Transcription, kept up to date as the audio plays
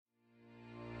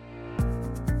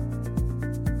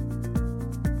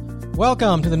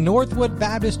Welcome to the Northwood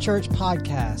Baptist Church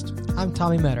podcast. I'm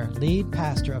Tommy Metter, lead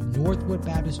pastor of Northwood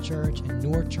Baptist Church in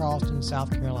North Charleston, South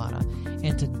Carolina.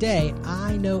 And today,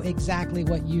 I know exactly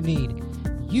what you need.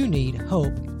 You need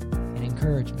hope and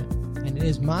encouragement. And it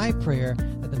is my prayer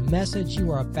that the message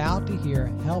you are about to hear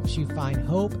helps you find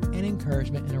hope and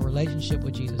encouragement in a relationship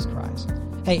with Jesus Christ.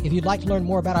 Hey, if you'd like to learn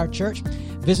more about our church,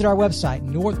 visit our website,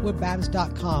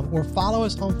 northwoodbaptist.com, or follow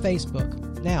us on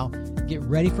Facebook. Now, get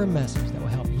ready for a message that will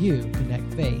help you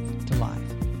connect faith to life.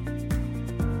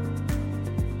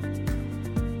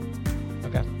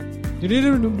 Okay.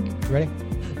 Ready?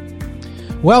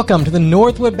 Welcome to the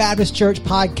Northwood Baptist Church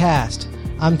podcast.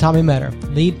 I'm Tommy Metter,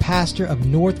 lead pastor of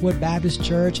Northwood Baptist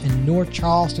Church in North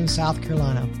Charleston, South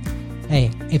Carolina. Hey,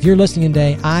 if you're listening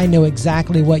today, I know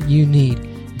exactly what you need.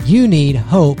 You need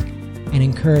hope and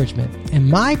encouragement. And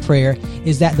my prayer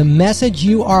is that the message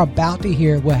you are about to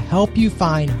hear will help you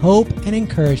find hope and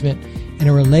encouragement in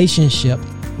a relationship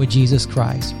with Jesus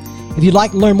Christ. If you'd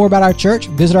like to learn more about our church,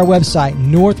 visit our website,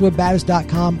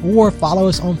 northwoodbaptist.com, or follow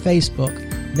us on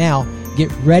Facebook. Now,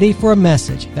 get ready for a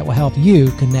message that will help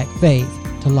you connect faith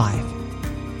to life.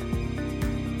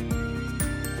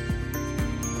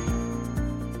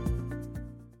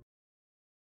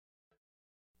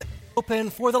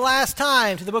 Open for the last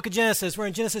time to the book of Genesis. We're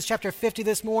in Genesis chapter 50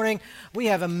 this morning. We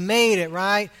have made it,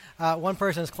 right? One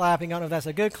person is clapping. I don't know if that's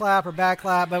a good clap or bad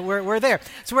clap, but we're there.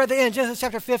 So we're at the end, Genesis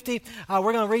chapter 50. We're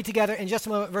going to read together in just a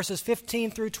moment verses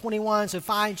 15 through 21. So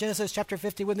find Genesis chapter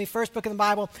 50 with me. First book in the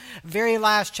Bible, very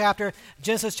last chapter,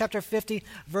 Genesis chapter 50,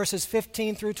 verses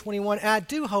 15 through 21. And I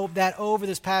do hope that over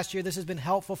this past year, this has been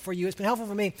helpful for you. It's been helpful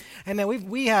for me. And man,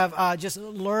 we have just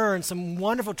learned some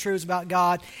wonderful truths about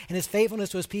God and His faithfulness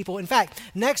to His people. In fact,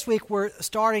 next week we're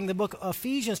starting the book of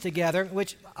Ephesians together,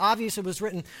 which obviously was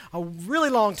written a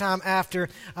really long time after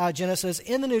Genesis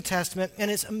in the New Testament. And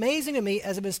it's amazing to me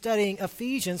as I've been studying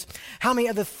Ephesians how many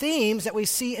of the themes that we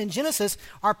see in Genesis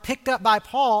are picked up by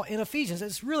Paul in Ephesians.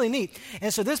 It's really neat.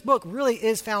 And so this book really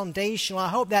is foundational. I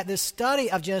hope that this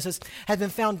study of Genesis has been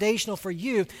foundational for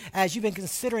you as you've been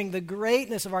considering the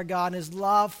greatness of our God and His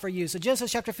love for you. So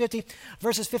Genesis chapter 50,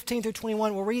 verses 15 through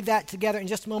 21, we'll read that together in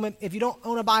just a moment. If you don't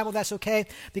own a Bible, that's okay,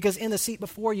 because in the seat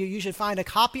before you, you should find a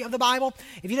copy of the Bible.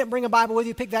 If you didn't bring a Bible with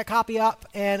you, pick that copy up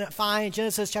and find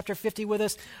Genesis chapter 50 with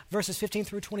us, verses 15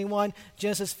 through 21.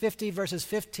 Genesis 50, verses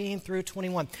 15 through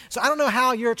 21. So I don't know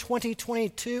how your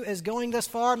 2022 is going thus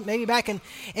far. Maybe back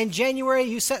in January,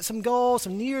 you set some goals,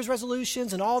 some New Year's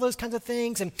resolutions, and all those kinds of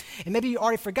things. And maybe you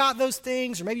already forgot those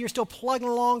things, or maybe you're still plugging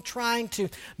along trying to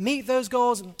meet those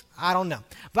goals. I don't know.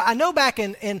 But I know back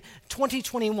in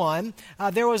 2021,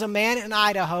 there was a man in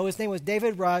Idaho. His name was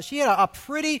David Rush. He had a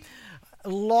pretty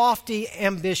lofty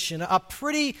ambition, a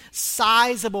pretty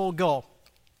sizable goal.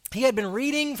 He had been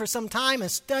reading for some time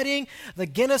and studying the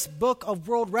Guinness Book of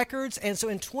World Records. And so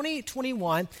in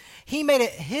 2021, he made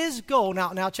it his goal.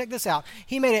 Now check this out.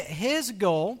 He made it his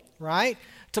goal, right,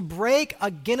 to break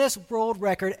a Guinness World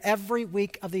Record every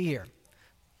week of the year.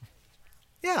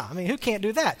 Yeah, I mean, who can't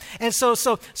do that? And so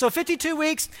 52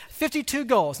 weeks, 52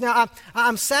 goals. Now,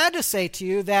 I'm sad to say to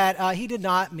you that he did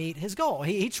not meet his goal.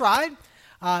 He tried.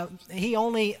 He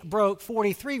only broke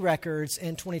 43 records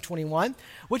in 2021,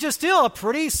 which is still a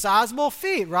pretty sizable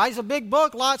feat, right? It's a big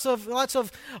book, lots of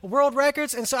world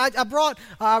records. And so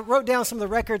I wrote down some of the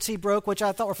records he broke, which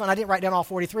I thought were fun. I didn't write down all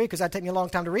 43 because that'd take me a long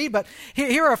time to read, but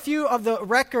here are a few of the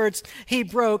records he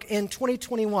broke in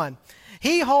 2021.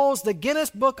 He holds the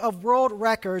Guinness Book of World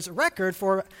Records record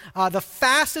for the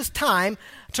fastest time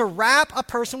to wrap a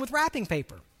person with wrapping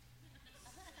paper.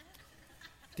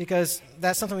 Because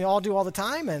that's something we all do all the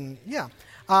time, and yeah.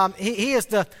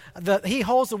 He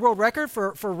holds the world record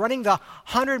for running the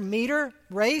 100-meter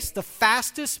race, the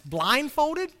fastest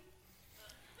blindfolded.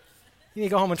 You need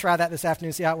to go home and try that this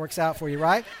afternoon, see how it works out for you,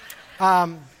 right?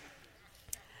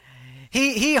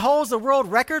 He holds the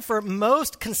world record for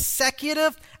most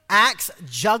consecutive axe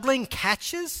juggling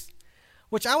catches,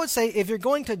 which I would say if you're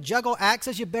going to juggle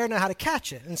axes, you better know how to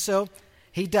catch it. And so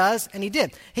he does, and he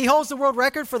did. He holds the world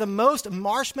record for the most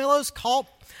marshmallows caught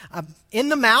in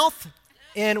the mouth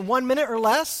in 1 minute or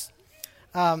less.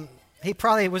 He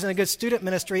probably was in a good student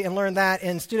ministry and learned that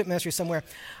in student ministry somewhere.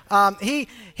 He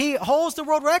holds the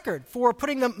world record for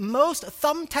putting the most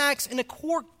thumbtacks in a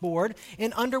cork board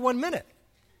in under 1 minute.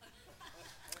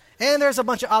 And there's a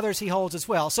bunch of others he holds as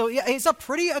well. So yeah, he's a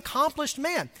pretty accomplished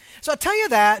man. So I tell you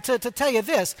that to tell you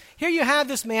this. Here you have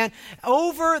this man.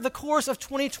 Over the course of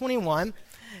 2021,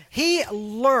 he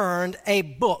learned a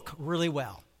book really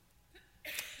well.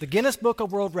 The Guinness Book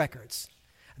of World Records.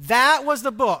 That was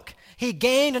the book he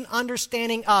gained an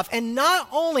understanding of. And not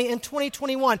only in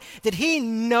 2021 did he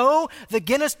know the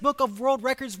Guinness Book of World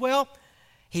Records well,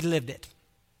 he lived it.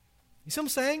 You see what I'm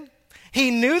saying?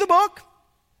 He knew the book,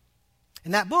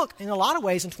 and that book, in a lot of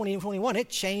ways in 2021, it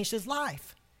changed his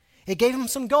life. It gave him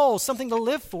some goals, something to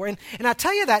live for. And I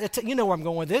tell you that, you know where I'm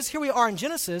going with this. Here we are in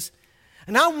Genesis,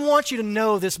 and I want you to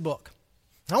know this book.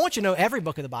 I want you to know every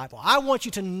book of the Bible. I want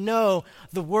you to know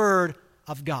the Word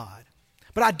of God.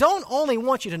 But I don't only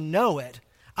want you to know it,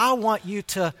 I want you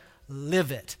to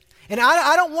live it. And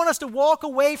I don't want us to walk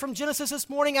away from Genesis this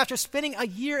morning after spending a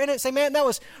year in it and say, man, that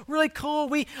was really cool.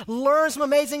 We learned some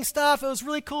amazing stuff. It was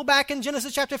really cool back in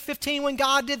Genesis chapter 15 when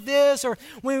God did this, or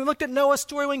when we looked at Noah's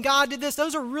story when God did this.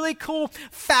 Those are really cool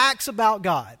facts about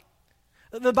God.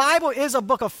 The Bible is a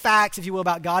book of facts, if you will,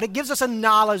 about God. It gives us a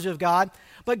knowledge of God,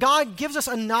 but God gives us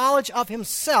a knowledge of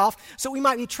himself so we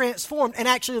might be transformed and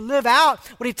actually live out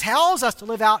what he tells us to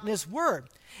live out in his word.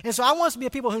 And so I want us to be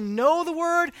a people who know the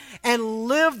Word and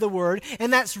live the Word.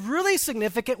 And that's really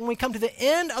significant when we come to the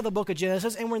end of the book of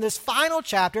Genesis and we're in this final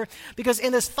chapter, because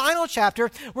in this final chapter,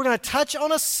 we're going to touch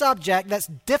on a subject that's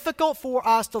difficult for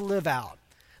us to live out.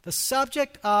 The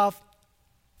subject of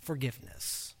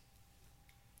forgiveness.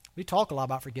 We talk a lot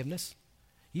about forgiveness.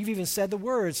 You've even said the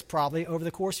words probably over the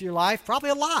course of your life, probably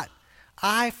a lot.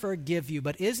 I forgive you.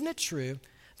 But isn't it true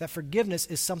that forgiveness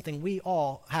is something we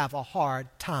all have a hard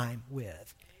time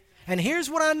with? And here's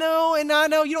what I know, and I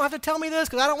know you don't have to tell me this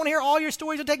because I don't want to hear all your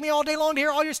stories. It'll take me all day long to hear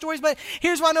all your stories, but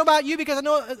here's what I know about you because I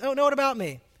know it about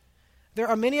me. There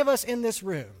are many of us in this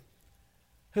room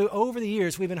who over the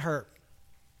years we've been hurt.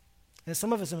 And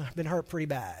some of us have been hurt pretty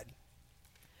bad.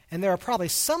 And there are probably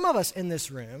some of us in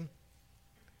this room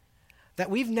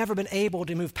that we've never been able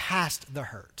to move past the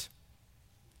hurt.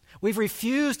 We've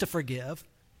refused to forgive,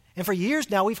 and for years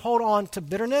now we've held on to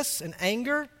bitterness and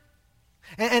anger.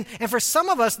 And for some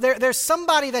of us, there's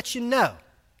somebody that you know,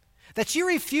 that you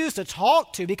refuse to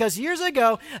talk to because years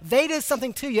ago they did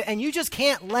something to you and you just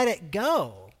can't let it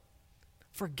go.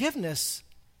 Forgiveness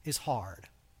is hard.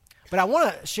 But I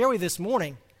want to share with you this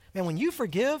morning, man, when you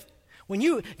forgive, when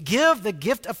you give the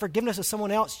gift of forgiveness to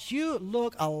someone else, you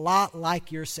look a lot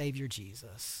like your Savior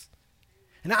Jesus.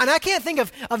 And I can't think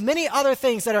of many other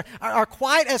things that are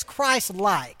quite as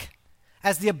Christ-like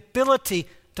as the ability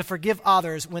to forgive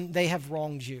others when they have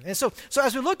wronged you. And so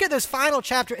as we look at this final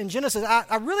chapter in Genesis,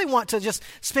 I really want to just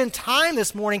spend time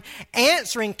this morning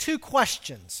answering two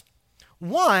questions.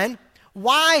 One,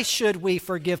 why should we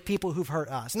forgive people who've hurt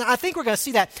us? Now, I think we're going to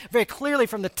see that very clearly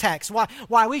from the text,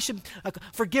 why we should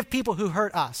forgive people who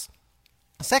hurt us.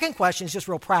 The second question is just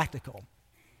real practical.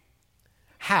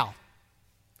 How?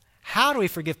 How do we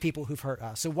forgive people who've hurt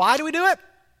us? So why do we do it?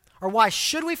 Or why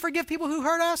should we forgive people who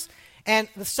hurt us? And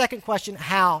the second question,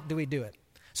 how do we do it?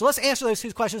 So let's answer those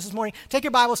two questions this morning. Take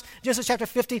your Bibles, Genesis chapter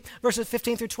 50, verses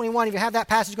 15 through 21. If you have that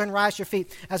passage, go ahead and rise to your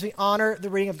feet as we honor the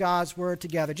reading of God's word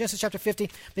together. Genesis chapter 50,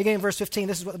 beginning in verse 15,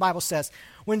 this is what the Bible says.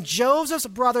 When Joseph's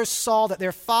brothers saw that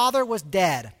their father was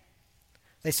dead,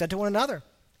 they said to one another,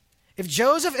 if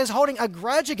Joseph is holding a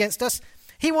grudge against us,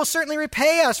 he will certainly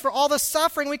repay us for all the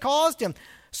suffering we caused him.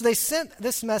 So they sent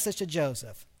this message to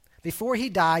Joseph. Before he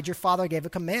died, your father gave a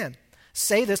command.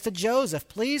 Say this to Joseph,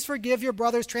 please forgive your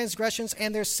brothers' transgressions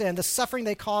and their sin, the suffering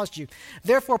they caused you.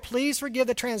 Therefore, please forgive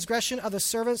the transgression of the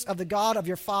servants of the God of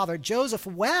your father. Joseph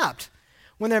wept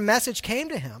when their message came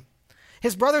to him.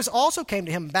 His brothers also came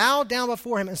to him, bowed down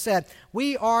before him, and said,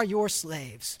 we are your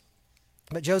slaves.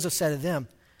 But Joseph said to them,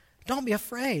 don't be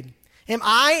afraid. Am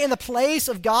I in the place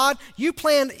of God? You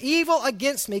planned evil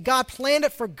against me. God planned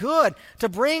it for good to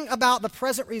bring about the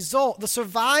present result, the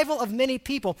survival of many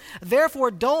people.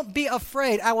 Therefore, don't be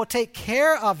afraid. I will take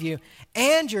care of you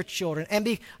and your children and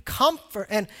be comfort.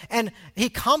 And he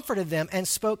comforted them and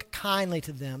spoke kindly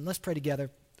to them. Let's pray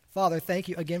together. Father, thank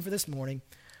you again for this morning,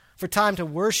 for time to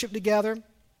worship together,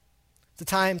 the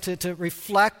time to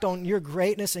reflect on your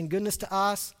greatness and goodness to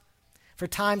us, for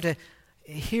time to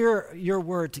hear your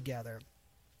word together.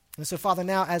 And so, Father,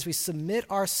 now as we submit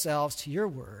ourselves to your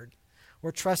word,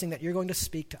 we're trusting that you're going to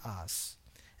speak to us.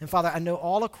 And Father, I know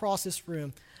all across this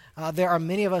room, there are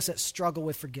many of us that struggle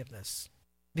with forgiveness.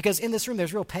 Because in this room,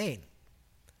 there's real pain.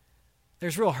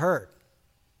 There's real hurt.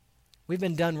 We've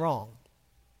been done wrong.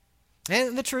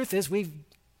 And the truth is, we've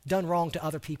done wrong to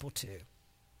other people too.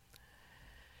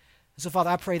 So,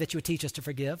 Father, I pray that you would teach us to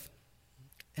forgive.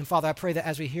 And Father, I pray that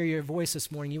as we hear your voice this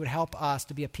morning, you would help us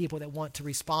to be a people that want to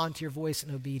respond to your voice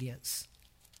in obedience.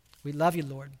 We love you,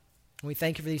 Lord. And we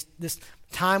thank you for this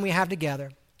time we have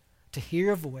together to hear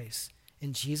your voice.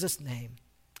 In Jesus' name,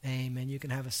 amen. You can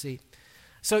have a seat.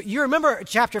 So you remember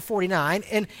chapter 49.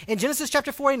 In Genesis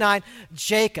chapter 49,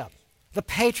 Jacob, the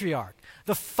patriarch,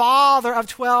 the father of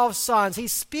 12 sons. He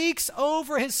speaks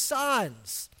over his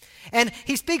sons. And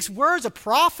he speaks words of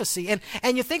prophecy.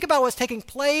 And you think about what's taking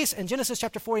place in Genesis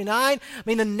chapter 49. I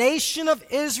mean, the nation of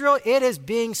Israel, it is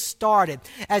being started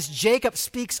as Jacob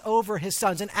speaks over his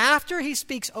sons. And after he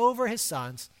speaks over his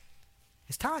sons,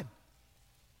 it's time.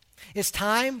 It's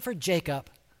time for Jacob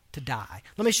to die.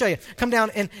 Let me show you. Come down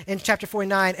in chapter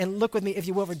 49 and look with me, if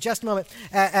you will, for just a moment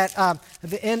at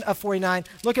the end of 49.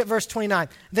 Look at verse 29.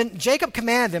 Then Jacob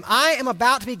commanded them, I am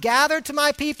about to be gathered to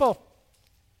my people.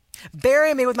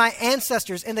 Bury me with my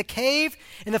ancestors in the cave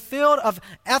in the field of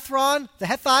Ethron, the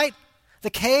Hethite,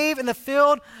 the cave in the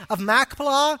field of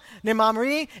Machpelah, near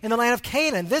Mamre, in the land of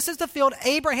Canaan. This is the field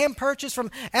Abraham purchased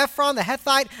from Ephron, the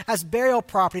Hethite, as burial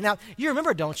property. Now, you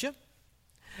remember, don't you?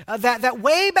 That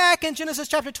way back in Genesis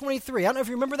chapter 23, I don't know if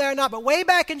you remember that or not, but way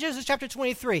back in Genesis chapter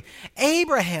 23,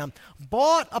 Abraham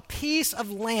bought a piece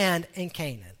of land in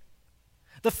Canaan.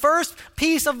 The first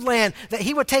piece of land that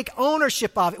he would take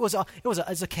ownership of, it was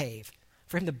a cave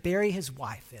for him to bury his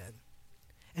wife in.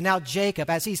 And now Jacob,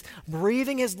 as he's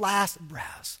breathing his last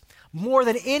breaths, more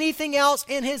than anything else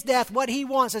in his death, what he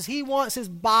wants is he wants his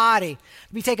body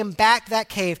to be taken back to that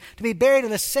cave, to be buried in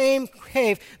the same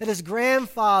cave that his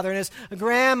grandfather and his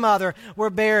grandmother were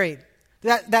buried.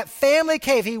 That family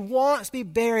cave, he wants to be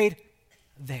buried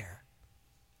there.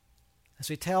 And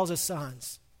so he tells his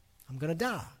sons, I'm going to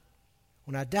die.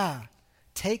 When I die,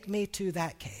 take me to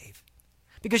that cave.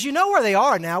 Because you know where they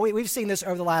are now. We've seen this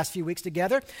over the last few weeks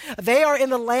together. They are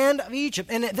in the land of Egypt.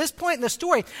 And at this point in the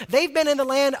story, they've been in the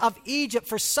land of Egypt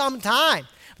for some time.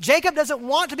 Jacob doesn't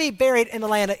want to be buried in the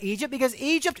land of Egypt because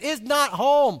Egypt is not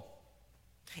home.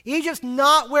 Egypt's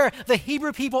not where the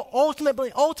Hebrew people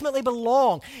ultimately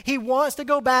belong. He wants to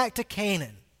go back to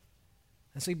Canaan.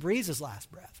 And so he breathes his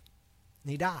last breath.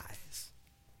 And he dies.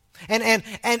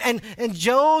 And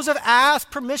Joseph asked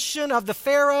permission of the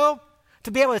Pharaoh to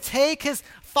be able to take his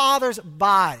father's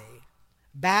body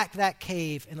back to that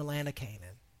cave in the land of Canaan.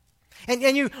 And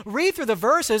you read through the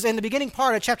verses in the beginning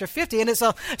part of chapter 50, and it's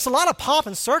a lot of pomp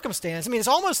and circumstance. I mean, it's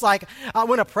almost like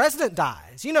when a president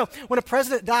dies. You know, when a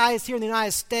president dies here in the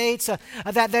United States,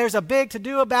 that there's a big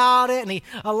to-do about it, and he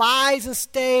lies in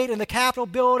state in the Capitol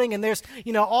building, and there's,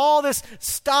 all this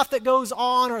stuff that goes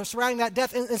on or surrounding that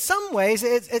death. In some ways,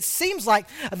 it seems like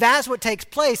that's what takes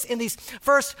place in these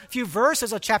first few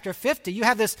verses of chapter 50. You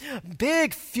have this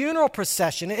big funeral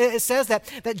procession. It says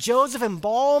that Joseph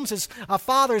embalms his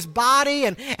father's body,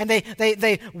 and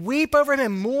they weep over him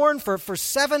and mourn for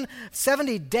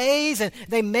 70 days, and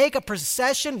they make a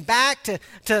procession back to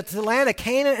the land of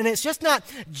Canaan. And it's just not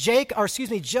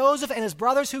Joseph and his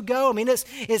brothers who go. I mean, it's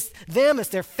them, it's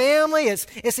their family,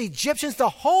 it's Egyptians. The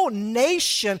whole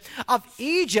nation of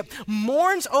Egypt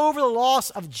mourns over the loss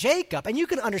of Jacob. And you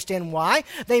can understand why.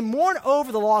 They mourn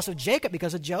over the loss of Jacob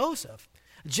because of Joseph.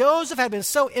 Joseph had been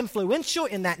so influential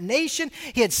in that nation.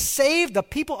 He had saved the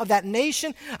people of that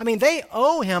nation. I mean, they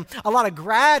owe him a lot of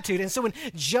gratitude. And so when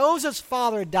Joseph's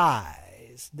father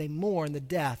dies, they mourn the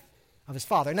death of his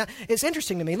father. Now, it's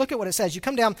interesting to me. Look at what it says. You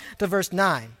come down to verse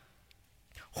 9.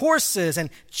 Horses and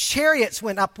chariots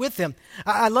went up with him.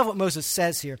 I love what Moses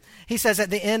says here. He says at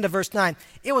the end of verse 9,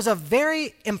 it was a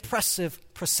very impressive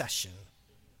procession.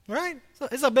 Right? So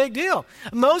it's a big deal.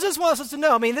 Moses wants us to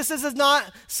know, I mean, this is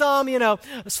not some,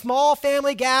 small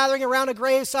family gathering around a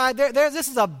graveside. This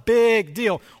is a big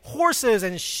deal. Horses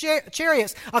and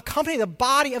chariots accompany the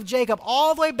body of Jacob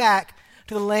all the way back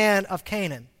to the land of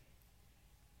Canaan.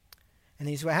 And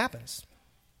this is what happens.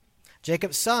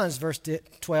 Jacob's sons, verse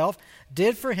 12,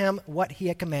 did for him what he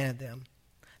had commanded them.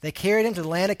 They carried him to the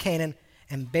land of Canaan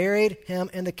and buried him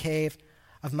in the cave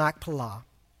of Machpelah.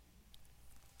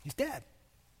 He's dead.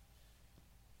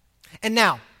 And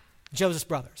now, Joseph's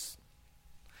brothers.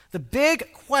 The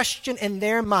big question in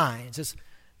their minds is,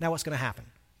 now what's going to happen?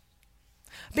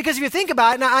 Because if you think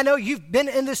about it, now I know you've been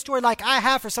in this story like I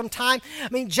have for some time. I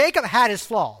mean, Jacob had his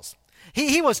flaws.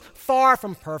 He was far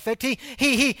from perfect.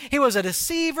 He was a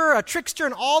deceiver, a trickster,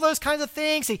 and all those kinds of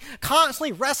things. He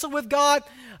constantly wrestled with God.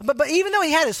 But even though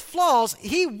he had his flaws,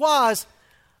 he was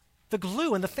the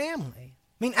glue in the family.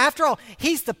 I mean, after all,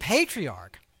 he's the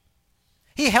patriarch.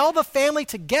 He held the family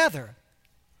together.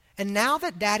 And now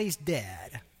that daddy's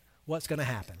dead, what's going to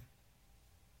happen?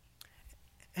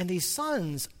 And these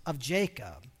sons of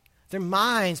Jacob, their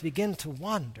minds begin to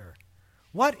wonder,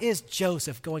 what is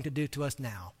Joseph going to do to us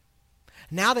now?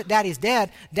 Now that daddy's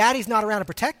dead, daddy's not around to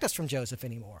protect us from Joseph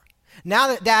anymore. Now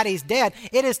that daddy's dead,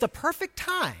 it is the perfect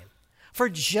time for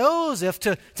Joseph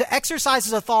to exercise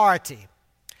his authority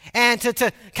and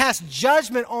to cast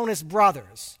judgment on his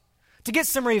brothers, to get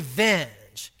some revenge.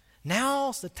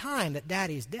 Now's the time that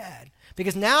daddy's dead.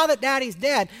 Because now that Daddy's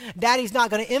dead, Daddy's not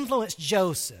going to influence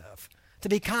Joseph to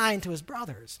be kind to his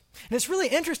brothers. And it's really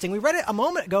interesting. We read it a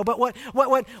moment ago, but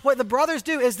what the brothers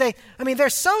do is they're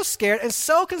so scared and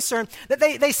so concerned that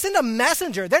they send a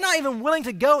messenger. They're not even willing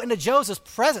to go into Joseph's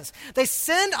presence. They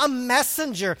send a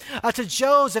messenger to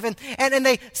Joseph, and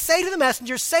they say to the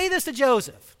messenger, say this to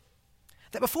Joseph,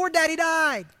 that before Daddy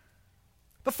died,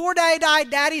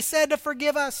 Daddy said to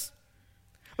forgive us.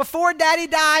 Before Daddy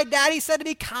died, Daddy said to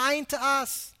be kind to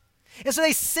us. And so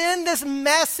they send this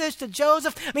message to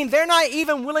Joseph. I mean, they're not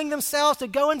even willing themselves to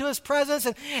go into his presence.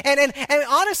 And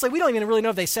honestly, we don't even really know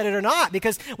if they said it or not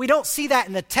because we don't see that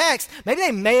in the text. Maybe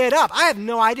they made it up. I have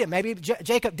no idea. Maybe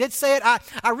Jacob did say it.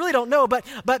 I really don't know. But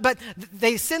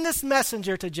they send this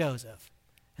messenger to Joseph.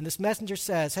 And this messenger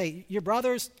says, hey, your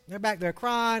brothers, they're back there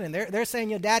crying, and they're saying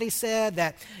your daddy said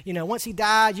that, once he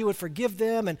died, you would forgive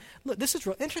them. And look, this is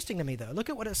real interesting to me, though. Look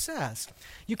at what it says.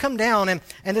 You come down, and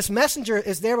this messenger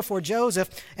is there before Joseph,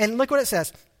 and look what it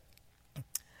says.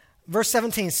 Verse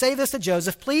 17, say this to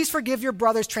Joseph, please forgive your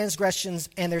brothers' transgressions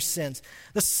and their sins,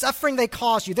 the suffering they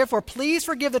caused you. Therefore, please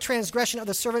forgive the transgression of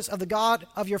the servants of the God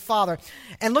of your father.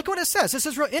 And look what it says. This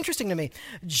is real interesting to me.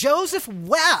 Joseph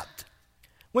wept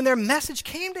when their message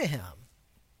came to him.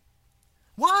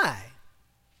 Why?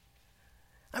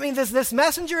 I mean, this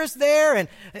messenger is there, and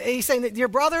he's saying that your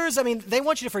brothers, they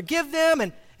want you to forgive them,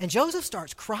 and Joseph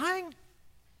starts crying.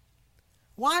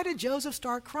 Why did Joseph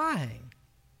start crying?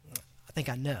 I think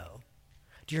I know.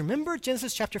 Do you remember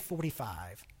Genesis chapter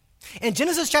 45? In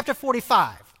Genesis chapter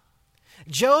 45,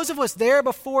 Joseph was there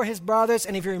before his brothers,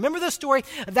 and if you remember the story,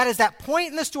 that is that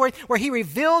point in the story where he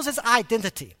reveals his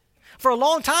identity. For a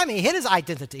long time, he hid his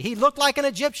identity. He looked like an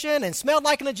Egyptian and smelled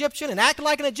like an Egyptian and acted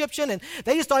like an Egyptian, and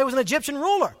they just thought he was an Egyptian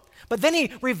ruler. But then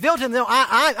he revealed to them, no,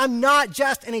 I'm not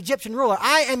just an Egyptian ruler.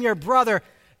 I am your brother,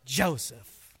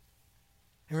 Joseph.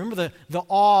 And remember the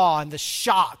awe and the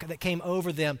shock that came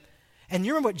over them. And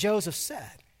you remember what Joseph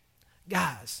said.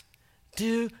 Guys,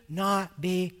 do not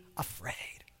be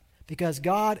afraid, because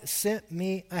God sent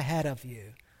me ahead of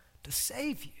you to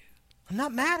save you. I'm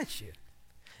not mad at you.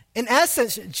 In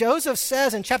essence, Joseph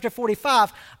says in chapter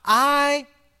 45, I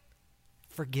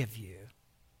forgive you.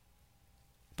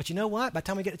 But you know what? By the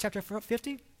time we get to chapter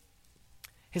 50,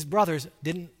 his brothers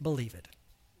didn't believe it.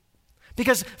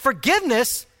 Because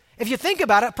forgiveness, if you think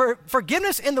about it,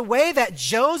 forgiveness in the way that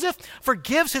Joseph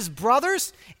forgives his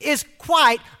brothers is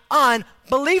quite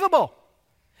unbelievable.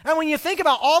 And when you think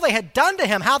about all they had done to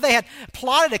him, how they had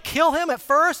plotted to kill him at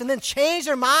first and then changed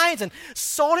their minds and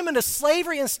sold him into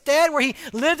slavery instead, where he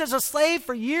lived as a slave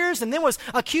for years and then was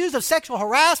accused of sexual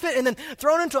harassment and then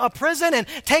thrown into a prison and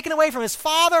taken away from his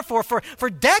father for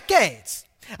decades.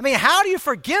 I mean, how do you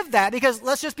forgive that? Because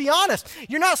let's just be honest,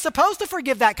 you're not supposed to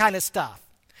forgive that kind of stuff.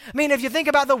 I mean, if you think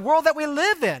about the world that we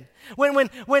live in,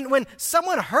 when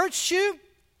someone hurts you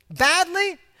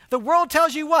badly, the world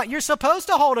tells you what? You're supposed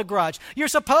to hold a grudge. You're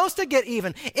supposed to get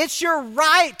even. It's your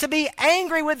right to be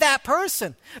angry with that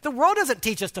person. The world doesn't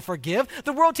teach us to forgive.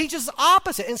 The world teaches the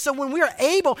opposite. And so when we are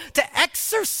able to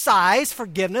exercise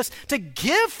forgiveness, to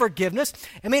give forgiveness,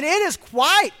 it is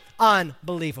quite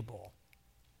unbelievable.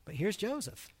 But here's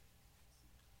Joseph.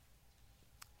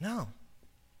 No.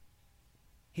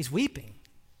 He's weeping.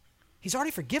 He's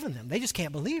already forgiven them. They just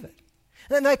can't believe it.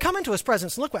 And then they come into his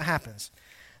presence. Look what happens.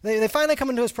 They finally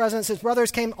come into his presence. His brothers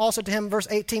came also to him, verse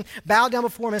 18, bowed down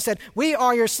before him and said, we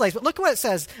are your slaves. But look what it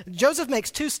says. Joseph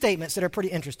makes two statements that are pretty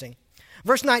interesting.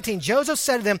 Verse 19, Joseph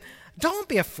said to them, don't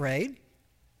be afraid.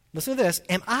 Listen to this.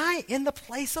 Am I in the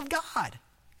place of God?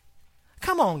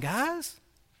 Come on, guys.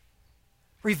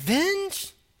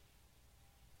 Revenge?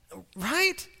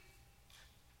 Right?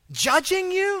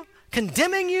 Judging you?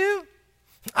 Condemning you?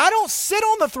 I don't sit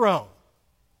on the throne.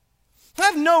 I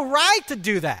have no right to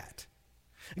do that.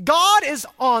 God is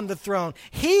on the throne.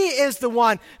 He is the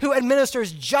one who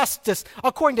administers justice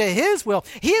according to his will.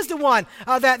 He is the one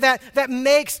that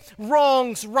makes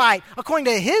wrongs right according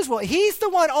to his will. He's the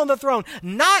one on the throne,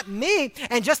 not me.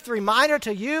 And just a reminder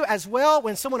to you as well,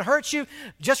 when someone hurts you,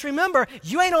 just remember,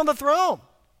 you ain't on the throne.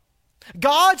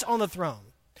 God's on the throne.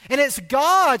 And it's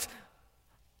God's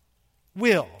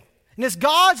will. And it's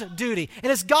God's duty.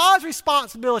 And it's God's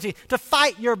responsibility to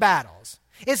fight your battles.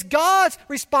 It's God's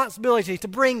responsibility to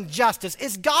bring justice.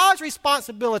 It's God's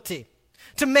responsibility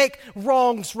to make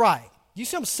wrongs right. You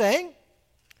see what I'm saying?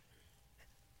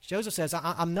 Joseph says,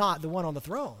 I'm not the one on the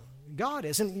throne. God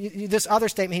is. And this other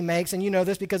statement he makes, and you know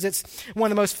this because it's one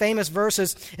of the most famous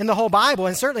verses in the whole Bible,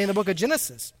 and certainly in the book of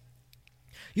Genesis.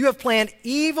 You have planned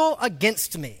evil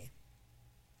against me.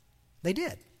 They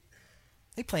did.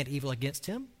 They planned evil against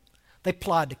him. They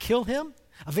plotted to kill him,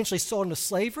 eventually sold him to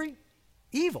slavery.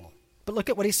 Evil. But look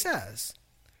at what he says.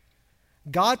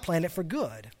 God planned it for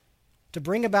good, to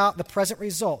bring about the present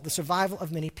result, the survival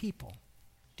of many people.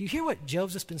 Do you hear what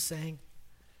Joseph's been saying?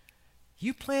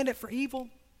 You planned it for evil?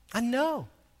 I know.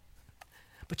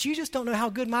 But you just don't know how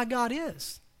good my God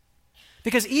is.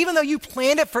 Because even though you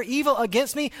planned it for evil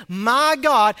against me, my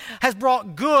God has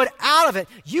brought good out of it.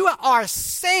 You are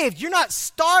saved. You're not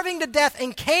starving to death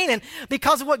in Canaan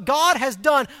because of what God has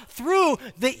done through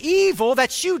the evil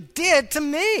that you did to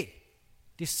me.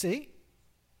 Do you see?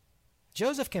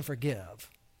 Joseph can forgive,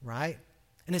 right?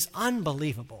 And it's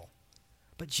unbelievable.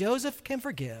 But Joseph can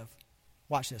forgive,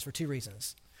 watch this, for two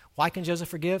reasons. Why can Joseph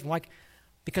forgive? Why?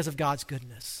 Because of God's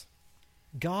goodness.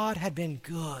 God had been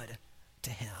good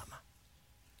to him.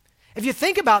 If you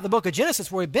think about the book of Genesis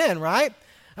where we've been, right?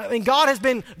 I mean, God has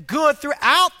been good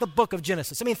throughout the book of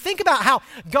Genesis. I mean, think about how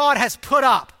God has put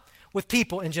up with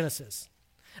people in Genesis.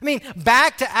 I mean,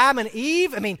 back to Adam and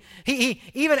Eve. I mean, he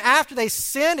even after they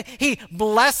sinned, he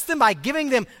blessed them by giving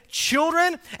them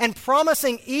children and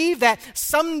promising Eve that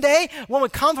someday one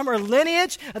would come from her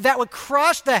lineage that would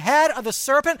crush the head of the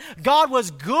serpent. God was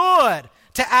good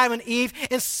to Adam and Eve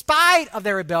in spite of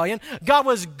their rebellion. God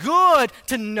was good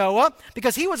to Noah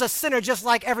because he was a sinner just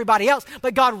like everybody else.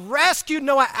 But God rescued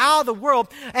Noah out of the world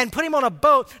and put him on a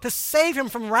boat to save him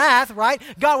from wrath, right?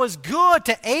 God was good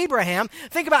to Abraham.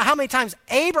 Think about how many times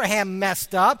Abraham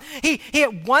messed up. He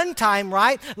at one time,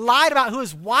 right, lied about who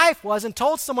his wife was and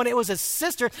told someone it was his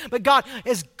sister. But God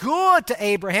is good to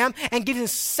Abraham and gives him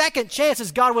second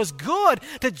chances. God was good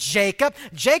to Jacob.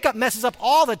 Jacob messes up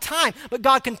all the time, but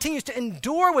God continues to endure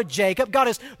with Jacob. God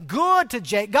is good to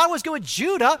Jacob. God was good with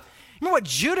Judah. Remember what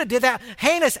Judah did, that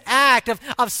heinous act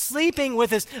of sleeping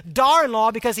with his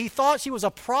daughter-in-law because he thought she was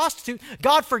a prostitute.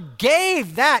 God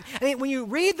forgave that. I mean, when you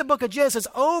read the book of Genesis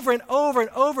over and over and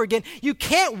over again, you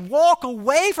can't walk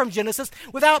away from Genesis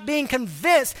without being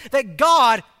convinced that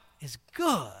God is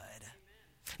good.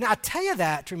 Now, I tell you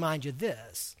that to remind you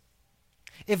this.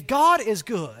 If God is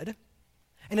good,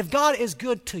 and if God is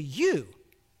good to you,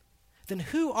 then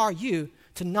who are you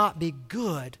to not be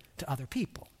good to other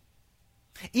people?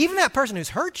 Even that person who's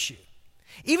hurt you,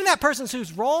 even that person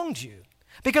who's wronged you.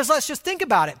 Because let's just think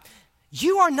about it.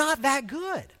 You are not that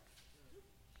good.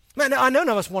 I know none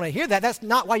of us want to hear that. That's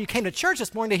not why you came to church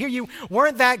this morning, to hear you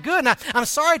weren't that good. And I'm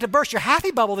sorry to burst your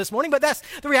happy bubble this morning, but that's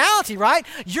the reality, right?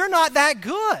 You're not that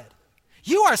good.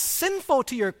 You are sinful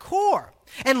to your core.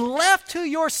 And left to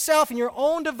yourself and your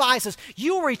own devices,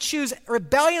 you will choose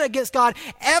rebellion against God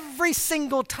every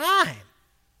single time.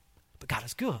 But God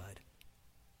is good.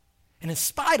 And in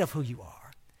spite of who you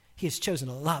are, he has chosen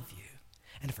to love you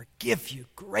and to forgive you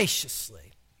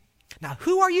graciously. Now,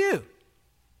 who are you?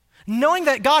 Knowing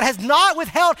that God has not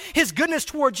withheld his goodness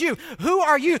towards you, who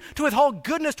are you to withhold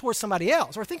goodness towards somebody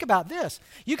else? Or think about this.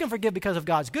 You can forgive because of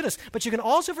God's goodness, but you can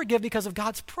also forgive because of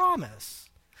God's promise.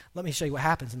 Let me show you what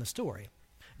happens in the story.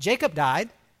 Jacob died,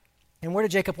 and where did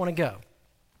Jacob want to go?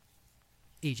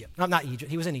 Egypt. No, not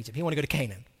Egypt. He was in Egypt. He wanted to go to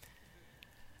Canaan.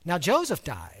 Now Joseph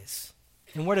dies,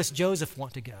 and where does Joseph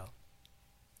want to go?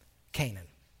 Canaan.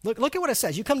 Look at what it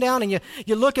says. You come down and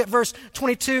you look at verse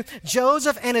 22.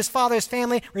 Joseph and his father's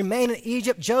family remained in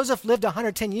Egypt. Joseph lived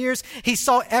 110 years. He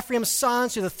saw Ephraim's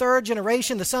sons through the third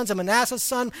generation. The sons of Manasseh's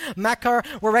son, Machir,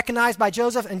 were recognized by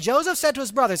Joseph. And Joseph said to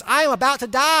his brothers, I am about to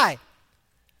die,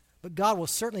 but God will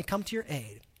certainly come to your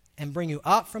aid and bring you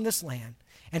up from this land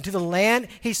and to the land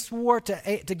he swore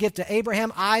to give to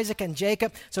Abraham, Isaac, and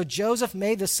Jacob. So Joseph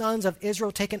made the sons of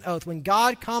Israel take an oath. When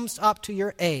God comes up to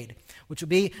your aid, which will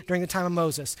be during the time of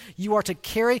Moses, you are to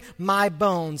carry my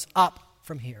bones up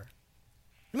from here.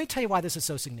 Let me tell you why this is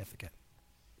so significant.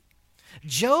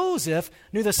 Joseph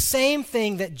knew the same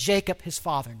thing that Jacob, his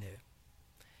father, knew.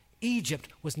 Egypt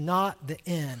was not the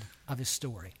end of his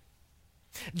story.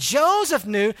 Joseph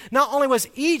knew not only was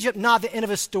Egypt not the end of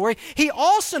his story, he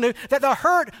also knew that the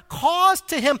hurt caused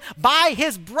to him by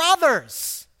his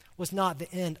brothers was not the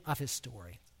end of his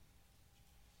story.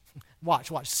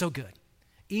 Watch, so good.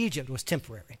 Egypt was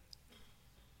temporary.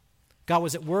 God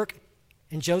was at work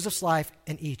in Joseph's life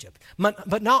in Egypt.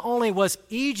 But not only was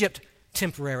Egypt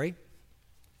temporary,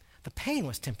 the pain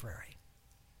was temporary.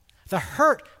 The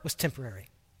hurt was temporary.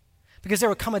 Because there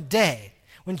would come a day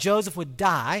when Joseph would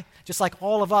die, just like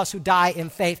all of us who die in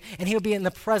faith, and he would be in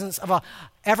the presence of an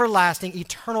everlasting,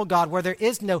 eternal God where there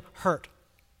is no hurt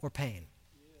or pain.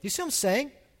 You see what I'm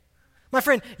saying? My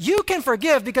friend, you can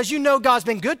forgive because you know God's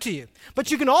been good to you,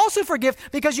 but you can also forgive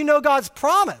because you know God's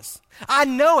promise. I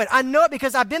know it. I know it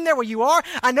because I've been there where you are.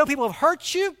 I know people have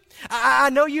hurt you. I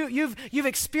know you've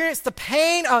experienced the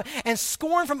pain and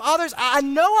scorn from others. I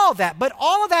know all that, but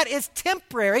all of that is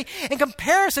temporary in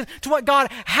comparison to what God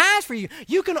has for you.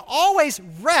 You can always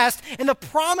rest in the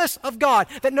promise of God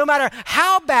that no matter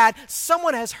how bad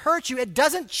someone has hurt you, it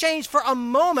doesn't change for a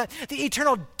moment the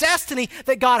eternal destiny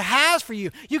that God has for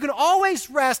you. You can always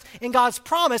rest in God's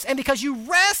promise, and because you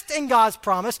rest in God's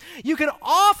promise, you can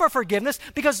offer forgiveness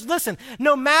because, listen,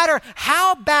 no matter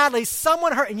how badly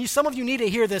someone hurt, and some of you need to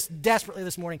hear this desperately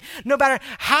this morning. No matter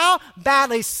how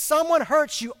badly someone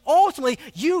hurts you, ultimately,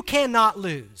 you cannot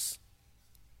lose.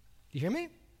 You hear me?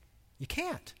 You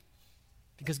can't.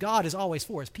 Because God is always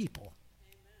for his people.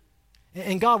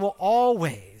 And God will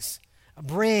always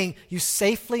bring you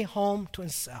safely home to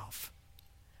himself.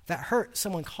 That hurt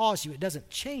someone caused you, it doesn't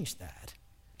change that.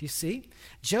 Do you see?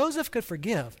 Joseph could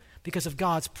forgive because of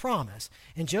God's promise.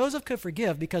 And Joseph could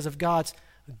forgive because of God's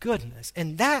goodness.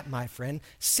 And that, my friend,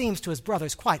 seems to his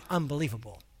brothers quite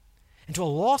unbelievable. And to a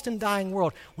lost and dying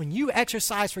world, when you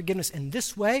exercise forgiveness in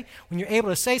this way, when you're able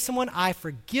to say to someone, I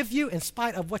forgive you in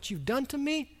spite of what you've done to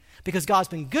me, because God's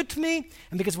been good to me,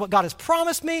 and because of what God has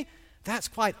promised me, that's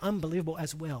quite unbelievable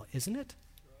as well, isn't it?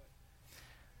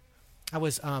 I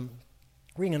was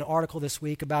reading an article this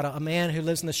week about a man who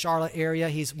lives in the Charlotte area.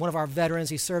 He's one of our veterans.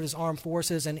 He served his armed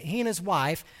forces, and he and his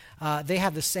wife, they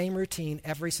have the same routine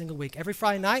every single week. Every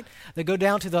Friday night, they go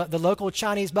down to the local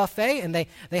Chinese buffet, and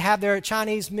they have their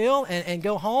Chinese meal and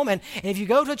go home. And if you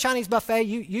go to a Chinese buffet,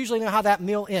 you usually know how that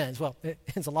meal ends. Well, it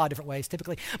ends a lot of different ways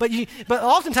typically. But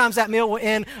oftentimes that meal will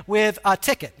end with a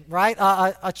ticket, right?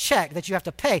 A check that you have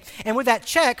to pay. And with that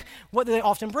check, what do they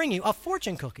often bring you? A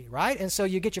fortune cookie, right? And so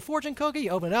you get your fortune cookie,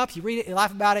 you open it up, you read it, you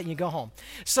laugh about it, and you go home.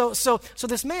 So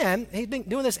this man, he's been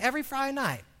doing this every Friday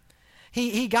night.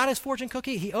 He got his fortune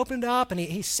cookie, he opened it up, and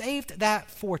he saved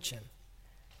that fortune.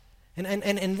 And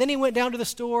then he went down to the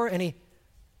store and he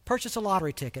purchased a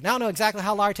lottery ticket. Now, I don't know exactly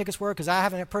how lottery tickets work because I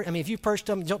haven't. If you've purchased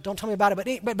them, don't tell me about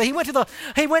it. But he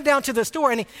went down to the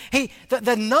store and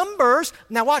the numbers.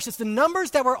 Now watch this. The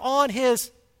numbers that were on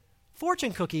his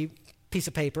fortune cookie piece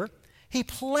of paper, he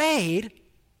played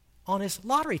on his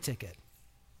lottery ticket.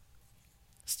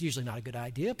 It's usually not a good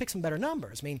idea. Pick some better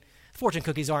numbers. I mean, fortune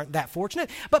cookies aren't that fortunate.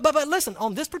 But listen,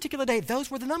 on this particular day, those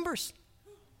were the numbers.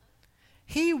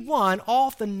 He won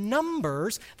off the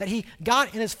numbers that he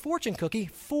got in his fortune cookie,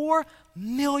 $4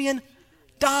 million.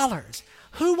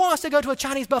 Who wants to go to a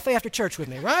Chinese buffet after church with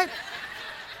me, right?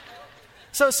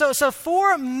 So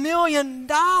 $4 million.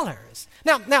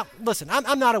 Now, listen,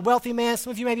 I'm not a wealthy man.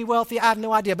 Some of you may be wealthy. I have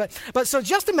no idea. But so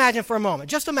just imagine for a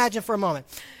moment.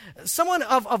 Someone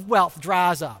of wealth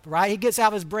dries up, right? He gets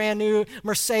out his brand new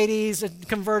Mercedes,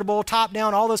 convertible, top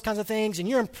down, all those kinds of things, and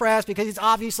you're impressed because he's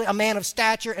obviously a man of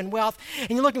stature and wealth.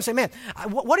 And you look and say, man,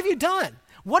 what have you done?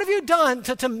 What have you done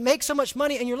to make so much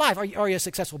money in your life? Are you a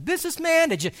successful businessman?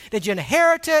 Did you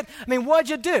inherit it? I mean, what'd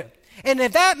you do? And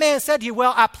if that man said to you,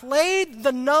 well, I played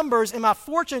the numbers in my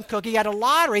fortune cookie at a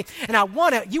lottery and I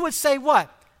won it, you would say what?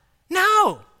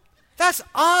 No, that's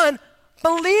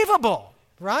unbelievable,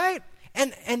 right?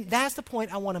 And that's the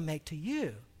point I want to make to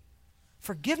you.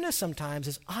 Forgiveness sometimes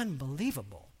is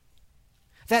unbelievable.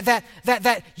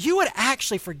 That you would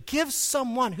actually forgive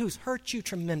someone who's hurt you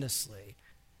tremendously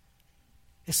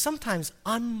is sometimes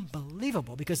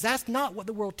unbelievable because that's not what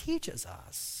the world teaches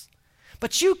us.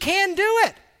 But you can do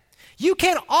it. You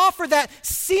can offer that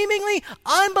seemingly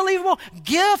unbelievable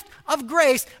gift of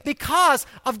grace because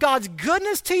of God's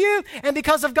goodness to you and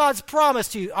because of God's promise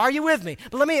to you. Are you with me?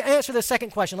 But let me answer the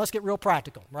second question. Let's get real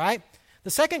practical, right?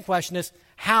 The second question is,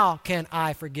 how can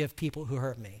I forgive people who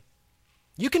hurt me?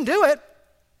 You can do it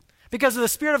because of the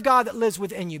Spirit of God that lives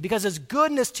within you, because of His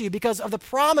goodness to you, because of the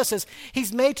promises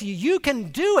He's made to you. You can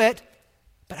do it,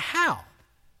 but how?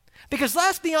 Because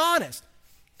let's be honest.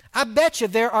 I bet you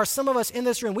there are some of us in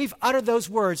this room, we've uttered those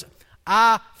words,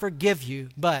 I forgive you,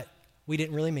 but we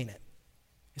didn't really mean it.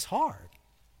 It's hard.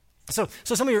 So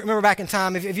some of you remember back in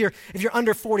time, if you're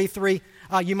under 43,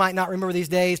 you might not remember these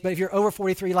days, but if you're over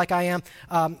 43 like I am,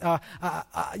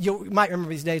 you might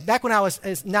remember these days. Back when I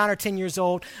was 9 or 10 years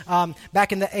old,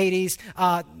 back in the 80s,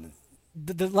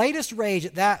 the latest rage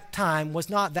at that time was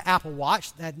not the Apple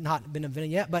Watch, that had not been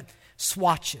invented yet, but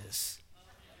swatches.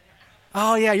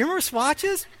 Oh yeah, you remember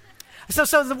swatches?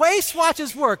 So the way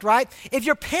swatches worked, right? If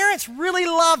your parents really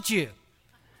loved you,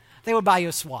 they would buy you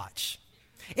a swatch.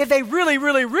 If they really,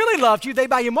 really, really loved you, they'd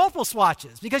buy you multiple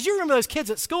swatches. Because you remember those kids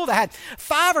at school that had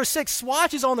 5 or 6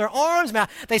 swatches on their arms. Now,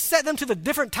 they set them to the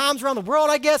different times around the world,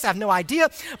 I guess. I have no idea.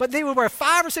 But they would wear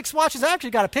 5 or 6 swatches. I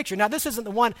actually got a picture. Now, this isn't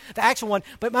the actual one,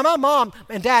 but my mom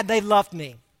and dad, they loved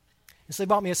me. And so they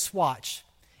bought me a Swatch.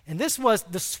 And this was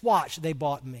the Swatch they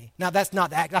bought me. Now, that's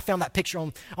not that. I found that picture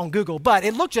on Google, but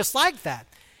it looked just like that.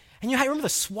 And you remember the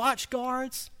Swatch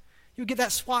guards? You would get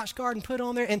that Swatch guard and put it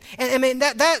on there. And I mean,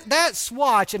 that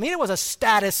Swatch, I mean, it was a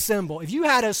status symbol. If you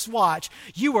had a Swatch,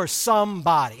 you were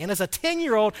somebody. And as a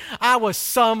 10-year-old, I was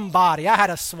somebody. I had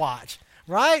a Swatch,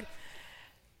 right?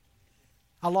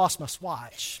 I lost my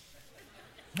Swatch.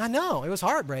 I know, it was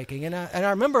heartbreaking. And I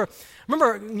remember,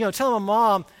 telling my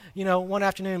mom, one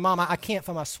afternoon, Mom, I can't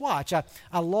find my Swatch.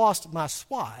 I lost my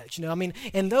Swatch. I mean,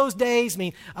 in those days,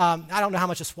 I don't know how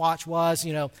much a Swatch was,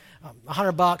 $100,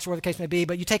 whatever the case may be,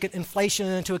 but you take inflation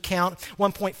into account,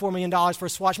 $1.4 million for a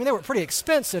Swatch. I mean, they were pretty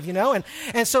expensive,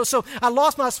 and so I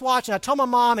lost my Swatch, and I told my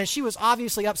mom, and she was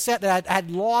obviously upset that I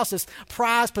had lost this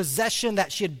prized possession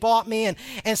that she had bought me,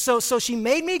 and so she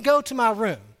made me go to my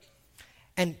room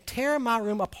and tear my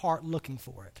room apart looking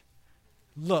for it.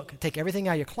 Look, take everything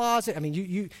out of your closet. I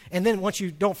mean, and then once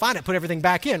you don't find it, put everything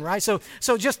back in, right? So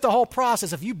just the whole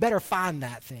process of you better find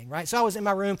that thing, right? So I was in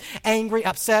my room, angry,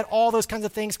 upset, all those kinds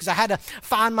of things because I had to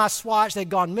find my Swatch that had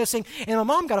gone missing. And my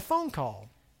mom got a phone call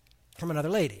from another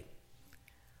lady.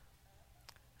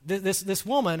 This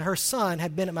woman, her son,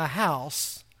 had been at my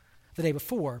house the day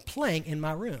before playing in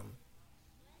my room.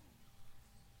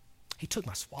 He took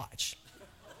my Swatch.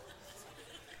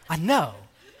 I know.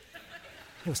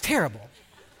 It was terrible.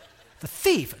 The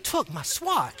thief took my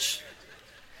Swatch.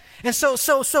 And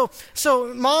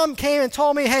so Mom came and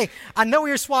told me, hey, I know where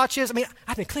your Swatch is. I mean,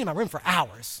 I've been cleaning my room for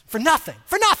hours. For nothing.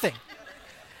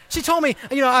 She told me,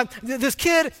 this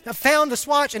kid found the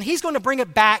Swatch and he's going to bring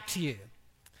it back to you.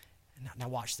 Now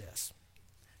watch this.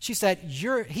 She said,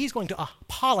 he's going to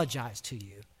apologize to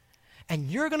you. And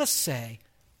you're going to say,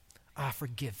 I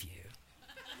forgive you.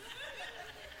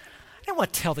 I didn't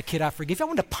want to tell the kid I forgive you. I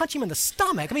wanted to punch him in the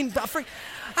stomach. I mean,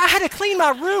 I had to clean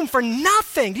my room for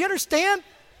nothing. Do you understand?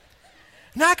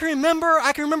 And I can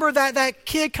remember that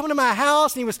kid coming to my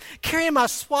house and he was carrying my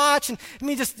Swatch and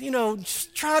me just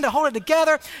trying to hold it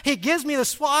together. He gives me the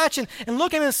Swatch and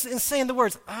looking at me and saying the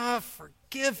words, I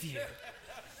forgive you.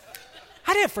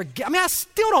 I didn't forget. I mean, I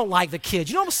still don't like the kid.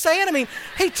 You know what I'm saying? I mean,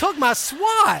 he took my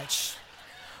Swatch.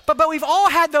 But we've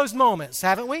all had those moments,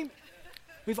 haven't we?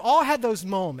 We've all had those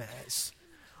moments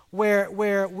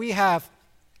where we have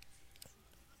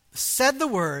said the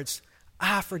words,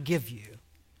 I forgive you,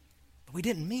 but we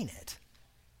didn't mean it.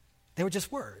 They were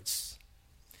just words.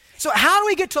 So how do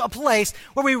we get to a place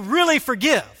where we really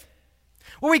forgive?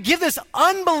 Where we give this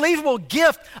unbelievable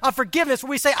gift of forgiveness, where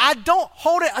we say, I don't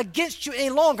hold it against you any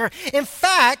longer. In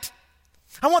fact,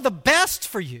 I want the best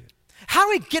for you. How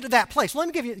do we get to that place? Well,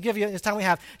 let me give you this time we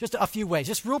have just a few ways,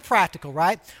 just real practical,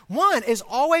 right? One is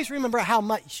always remember how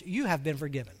much you have been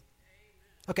forgiven.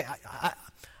 Okay, I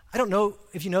don't know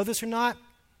if you know this or not,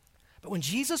 but when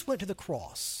Jesus went to the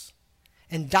cross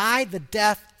and died the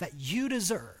death that you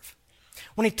deserve,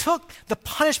 when he took the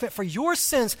punishment for your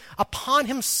sins upon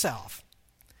himself,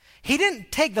 he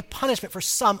didn't take the punishment for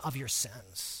some of your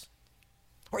sins,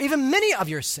 or even many of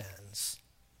your sins,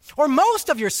 or most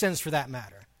of your sins for that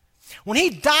matter. When he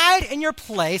died in your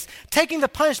place, taking the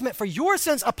punishment for your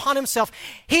sins upon himself,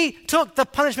 he took the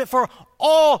punishment for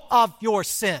all of your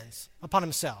sins upon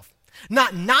himself.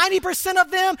 Not 90%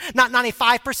 of them, not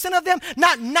 95% of them,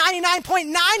 not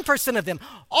 99.9% of them.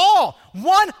 All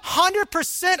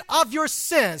 100% of your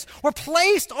sins were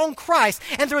placed on Christ.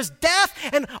 And through his death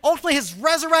and ultimately his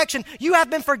resurrection, you have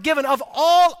been forgiven of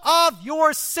all of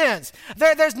your sins.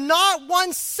 There's not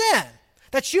one sin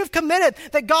that you've committed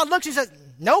that God looks at you and says,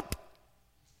 nope.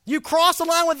 You cross the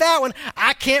line with that one.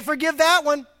 I can't forgive that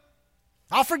one.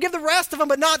 I'll forgive the rest of them,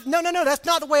 but not, no, that's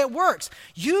not the way it works.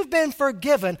 You've been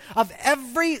forgiven of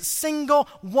every single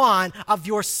one of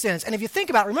your sins. And if you think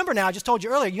about it, remember now, I just told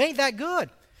you earlier, you ain't that good.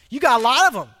 You got a lot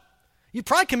of them. You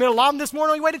probably committed a lot of them this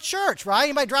morning on your way to church, right?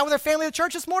 Anybody drive with their family to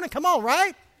church this morning? Come on,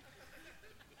 right?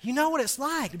 You know what it's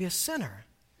like to be a sinner.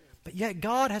 But yet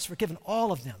God has forgiven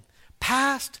all of them,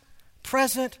 past,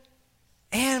 present,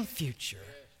 and future.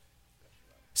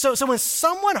 So when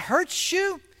someone hurts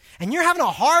you and you're having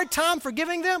a hard time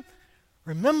forgiving them,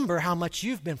 remember how much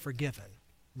you've been forgiven,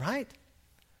 right?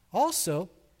 Also,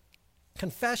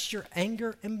 confess your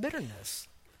anger and bitterness.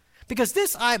 Because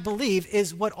this, I believe,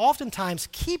 is what oftentimes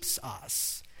keeps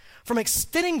us from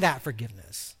extending that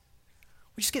forgiveness.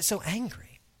 We just get so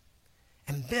angry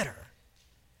and bitter.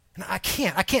 And I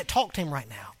can't talk to him right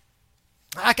now.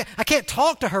 I can't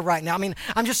talk to her right now. I mean,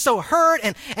 I'm just so hurt,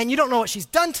 and you don't know what she's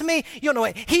done to me. You don't know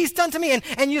what he's done to me,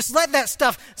 and you just let that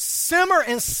stuff simmer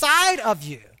inside of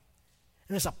you.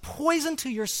 And it's a poison to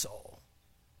your soul.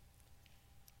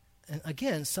 And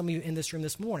again, some of you in this room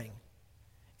this morning,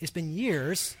 it's been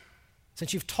years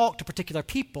since you've talked to particular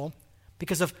people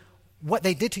because of what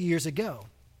they did to you years ago.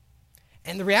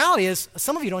 And the reality is,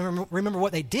 some of you don't even remember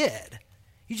what they did.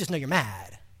 You just know you're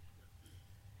mad.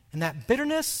 And that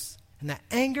bitterness and that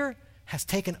anger has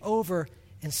taken over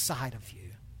inside of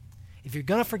you. If you're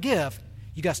going to forgive,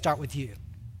 you got to start with you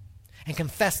and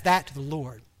confess that to the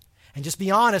Lord. And just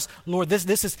be honest, Lord,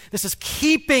 this is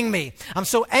keeping me. I'm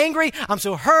so angry. I'm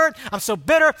so hurt. I'm so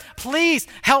bitter. Please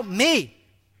help me.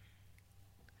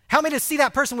 Help me to see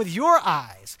that person with your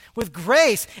eyes, with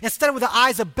grace, instead of with the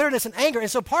eyes of bitterness and anger. And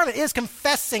so part of it is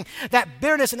confessing that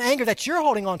bitterness and anger that you're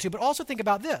holding on to. But also think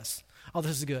about this. Oh,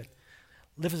 this is good.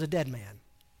 Live as a dead man.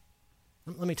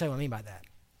 Let me tell you what I mean by that.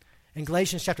 In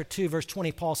Galatians chapter 2, verse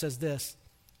 20, Paul says this.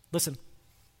 Listen,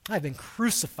 I've been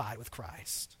crucified with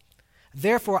Christ.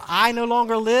 Therefore, I no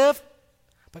longer live,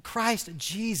 but Christ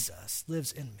Jesus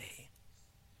lives in me.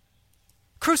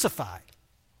 Crucified.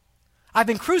 I've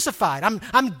been crucified.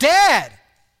 I'm dead.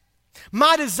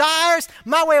 My desires,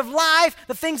 my way of life,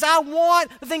 the things I want,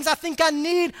 the things I think I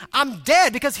need, I'm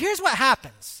dead. Because here's what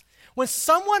happens. When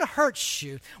someone hurts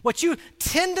you, what you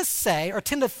tend to say or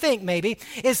tend to think maybe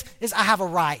is I have a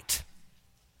right.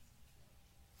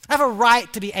 I have a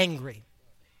right to be angry.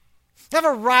 I have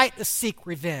a right to seek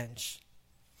revenge.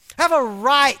 I have a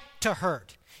right to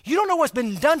hurt. You don't know what's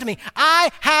been done to me.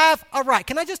 I have a right.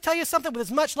 Can I just tell you something with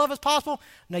as much love as possible?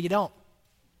 No, you don't.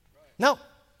 No.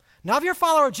 Now, if you're a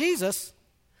follower of Jesus,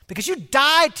 because you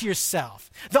died to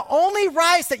yourself, the only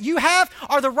rights that you have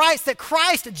are the rights that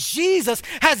Christ Jesus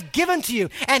has given to you.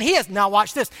 And he has, now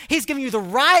watch this, he's given you the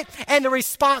right and the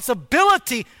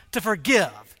responsibility to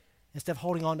forgive instead of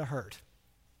holding on to hurt.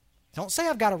 Don't say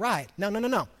I've got a right. No.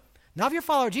 Now, if you're a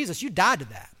follower of Jesus, you died to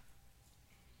that.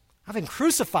 I've been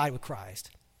crucified with Christ.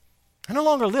 I no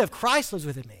longer live. Christ lives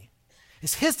within me.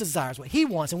 It's his desires, what he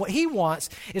wants. And what he wants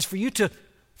is for you to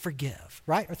forgive,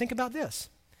 right? Or think about this.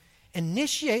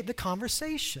 Initiate the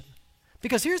conversation.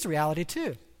 Because here's the reality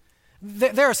too.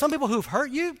 There are some people who've hurt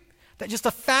you that just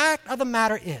the fact of the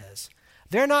matter is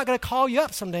they're not going to call you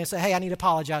up someday and say, hey, I need to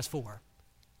apologize for.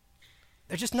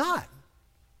 They're just not.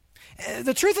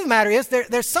 The truth of the matter is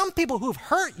there's some people who've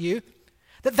hurt you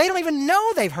that they don't even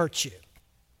know they've hurt you.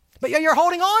 But you're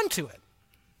holding on to it.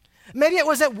 Maybe it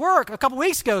was at work a couple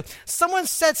weeks ago. Someone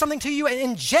said something to you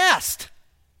in jest.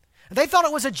 They thought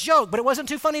it was a joke, but it wasn't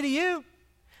too funny to you.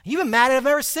 You've been mad at them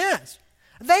ever since.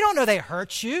 They don't know they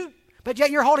hurt you, but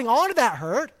yet you're holding on to that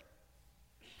hurt.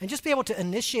 And just be able to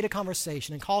initiate a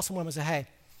conversation and call someone and say, hey,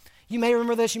 you may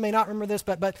remember this, you may not remember this,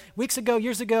 but weeks ago,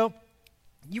 years ago,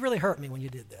 you really hurt me when you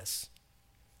did this.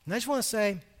 And I just want to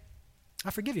say,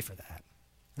 I forgive you for that.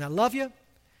 And I love you,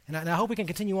 and I hope we can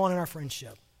continue on in our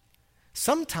friendship.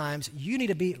 Sometimes you need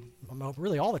to be,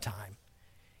 really all the time,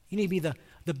 you need to be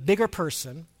the bigger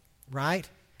person, right?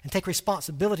 And take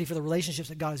responsibility for the relationships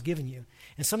that God has given you.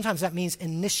 And sometimes that means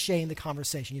initiating the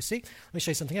conversation. You see? Let me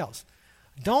show you something else.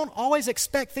 Don't always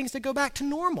expect things to go back to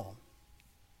normal.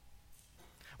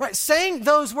 Right? Saying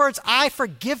those words, I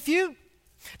forgive you,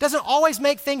 doesn't always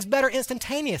make things better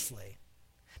instantaneously.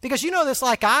 Because you know this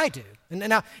like I do. And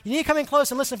now, you need to come in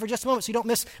close and listen for just a moment so you don't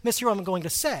mishear what I'm going to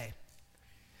say.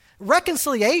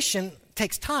 Reconciliation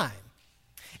takes time.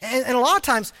 And a lot of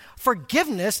times,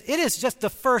 forgiveness, it is just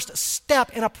the first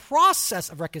step in a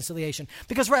process of reconciliation.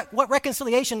 Because what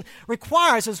reconciliation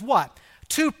requires is what?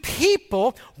 Two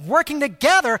people working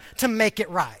together to make it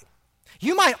right.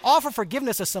 You might offer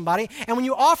forgiveness to somebody, and when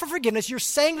you offer forgiveness, you're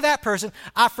saying to that person,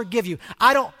 I forgive you.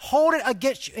 I don't hold it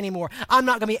against you anymore. I'm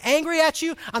not going to be angry at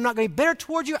you. I'm not going to be bitter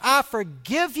toward you. I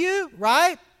forgive you,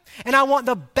 right? And I want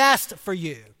the best for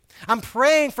you. I'm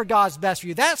praying for God's best for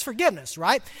you. That's forgiveness,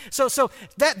 right? So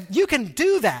that you can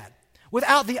do that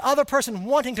without the other person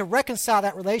wanting to reconcile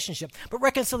that relationship. But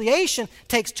reconciliation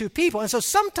takes two people. And so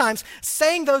sometimes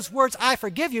saying those words, I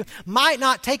forgive you, might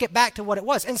not take it back to what it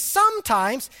was. And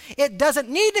sometimes it doesn't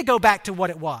need to go back to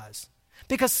what it was.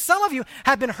 Because some of you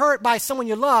have been hurt by someone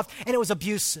you loved and it was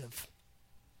abusive.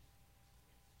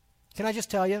 Can I just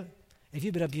tell you, if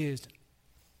you've been abused,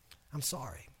 I'm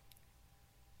sorry.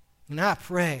 And I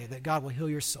pray that God will heal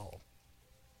your soul.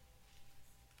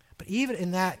 But even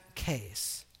in that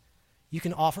case, you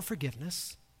can offer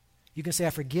forgiveness. You can say, I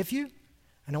forgive you,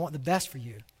 and I want the best for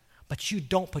you. But you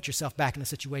don't put yourself back in a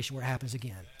situation where it happens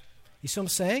again. You see what I'm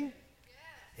saying?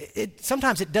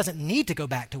 Sometimes it doesn't need to go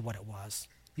back to what it was.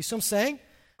 You see what I'm saying?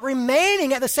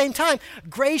 Remaining at the same time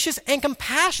gracious and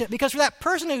compassionate, because for that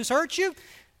person who's hurt you,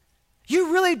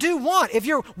 you really do want, if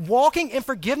you're walking in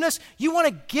forgiveness, you want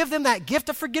to give them that gift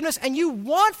of forgiveness and you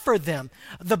want for them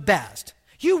the best.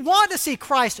 You want to see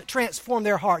Christ transform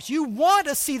their hearts. You want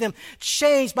to see them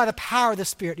changed by the power of the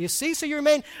Spirit. You see? So you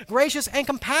remain gracious and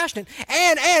compassionate.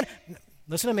 And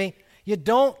listen to me, you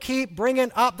don't keep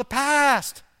bringing up the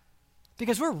past,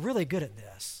 because we're really good at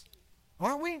this,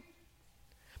 aren't we?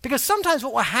 Because sometimes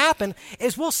what will happen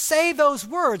is we'll say those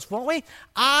words, won't we?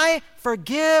 I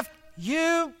forgive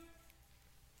you,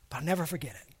 but I'll never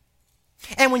forget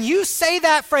it. And when you say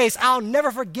that phrase, I'll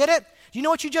never forget it, you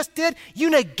know what you just did? You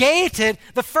negated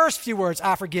the first few words,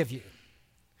 I forgive you.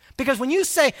 Because when you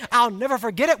say, I'll never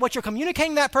forget it, what you're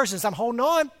communicating to that person is, I'm holding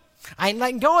on. I ain't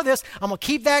letting go of this. I'm going to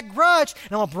keep that grudge,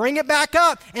 and I'm going to bring it back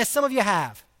up. And some of you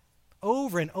have,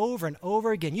 over and over and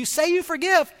over again. You say you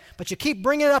forgive, but you keep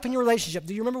bringing it up in your relationship.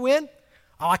 Do you remember when?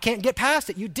 Oh, I can't get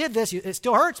past it. You did this. It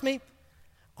still hurts me.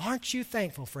 Aren't you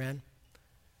thankful, friend,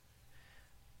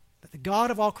 that the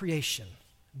God of all creation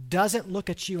doesn't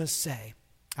look at you and say,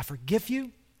 I forgive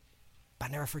you, but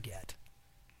I never forget.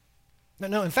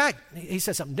 No, in fact, he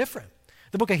says something different.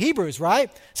 The book of Hebrews, right,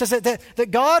 says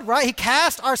that God, right, he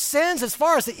cast our sins as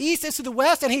far as the east is to the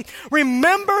west, and he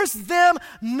remembers them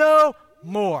no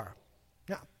more.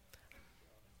 Now,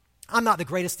 I'm not the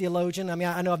greatest theologian. I mean,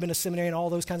 I know I've been to seminary and all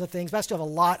those kinds of things, but I still have a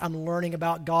lot I'm learning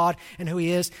about God and who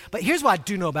he is. But here's what I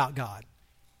do know about God.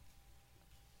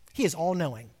 He is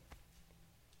all-knowing.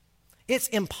 It's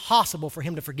impossible for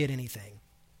him to forget anything.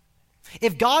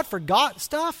 If God forgot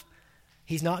stuff,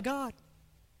 he's not God.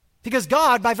 Because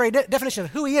God, by very definition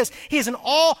of who he is an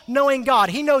all-knowing God.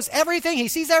 He knows everything. He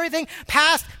sees everything,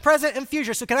 past, present, and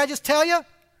future. So can I just tell you,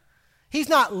 he's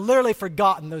not literally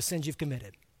forgotten those sins you've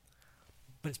committed.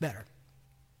 But it's better.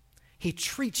 He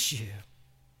treats you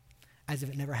as if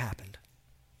it never happened.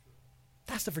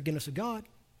 That's the forgiveness of God.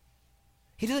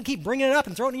 He doesn't keep bringing it up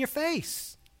and throwing it in your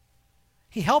face.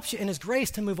 He helps you in his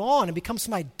grace to move on and become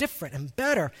somebody different and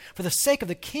better for the sake of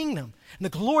the kingdom and the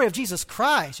glory of Jesus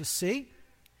Christ, you see?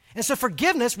 And so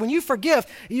forgiveness, when you forgive,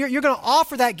 you're going to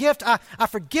offer that gift. I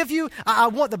forgive you. I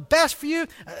want the best for you.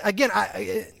 Again,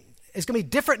 it's going to be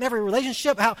different in every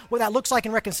relationship, what that looks like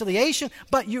in reconciliation.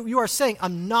 But you are saying,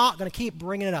 I'm not going to keep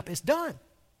bringing it up. It's done.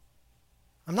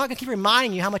 I'm not going to keep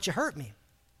reminding you how much you hurt me.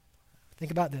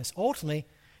 Think about this. Ultimately,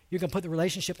 you're going to put the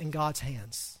relationship in God's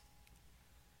hands.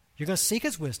 You're going to seek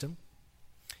his wisdom.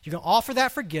 You're going to offer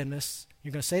that forgiveness.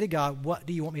 You're going to say to God, what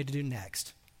do you want me to do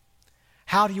next?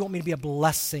 How do you want me to be a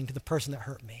blessing to the person that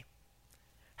hurt me?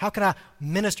 How can I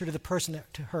minister to the person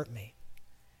that hurt me?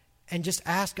 And just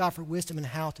ask God for wisdom in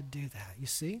how to do that. You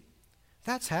see?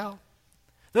 That's how.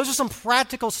 Those are some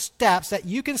practical steps that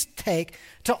you can take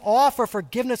to offer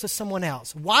forgiveness to someone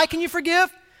else. Why can you forgive?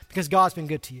 Because God's been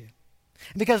good to you.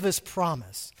 And because of his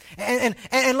promise. And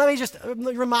let me just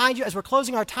remind you as we're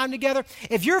closing our time together,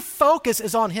 if your focus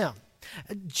is on him,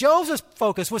 Joseph's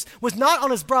focus was not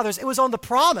on his brothers, it was on the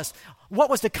promise, what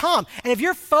was to come. And if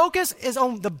your focus is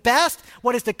on the best,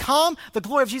 what is to come, the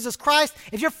glory of Jesus Christ,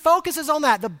 if your focus is on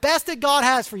that, the best that God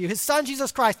has for you, his son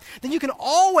Jesus Christ, then you can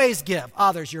always give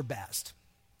others your best.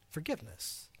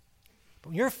 Forgiveness. But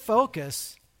when your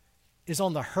focus is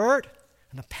on the hurt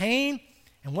and the pain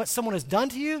and what someone has done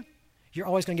to you, you're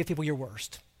always going to give people your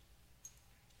worst.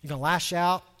 You're going to lash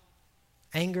out,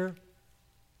 anger,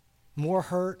 more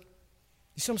hurt.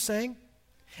 You see what I'm saying?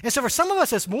 And so for some of us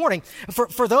this morning,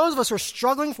 for those of us who are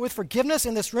struggling with forgiveness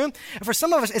in this room, and for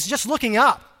some of us, it's just looking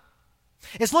up.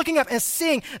 It's looking up and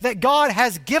seeing that God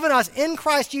has given us in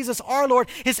Christ Jesus our Lord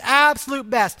his absolute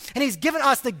best. And he's given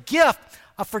us the gift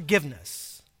of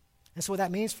forgiveness. And so what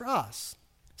that means for us,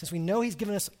 since we know he's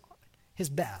given us his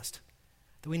best,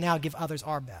 that we now give others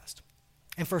our best.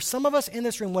 And for some of us in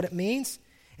this room, what it means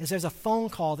is there's a phone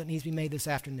call that needs to be made this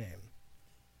afternoon.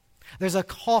 There's a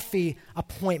coffee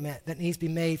appointment that needs to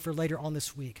be made for later on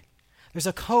this week. There's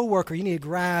a coworker you need to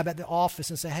grab at the office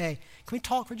and say, hey, can we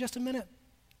talk for just a minute?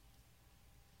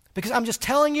 Because I'm just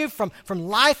telling you from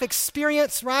life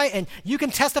experience, right? And you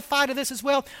can testify to this as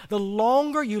well. The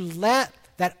longer you let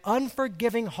that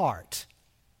unforgiving heart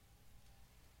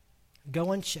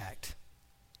go unchecked,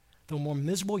 the more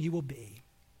miserable you will be.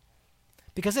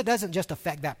 Because it doesn't just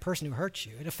affect that person who hurts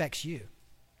you, it affects you.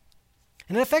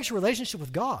 And it affects your relationship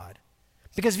with God.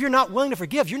 Because if you're not willing to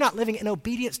forgive, you're not living in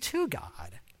obedience to God.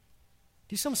 Do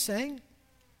you see what I'm saying?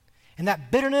 And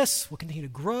that bitterness will continue to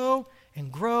grow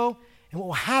and grow. And what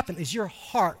will happen is your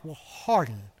heart will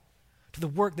harden to the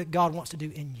work that God wants to do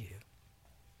in you.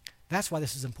 That's why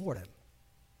this is important.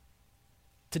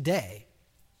 Today,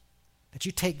 that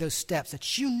you take those steps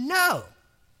that you know.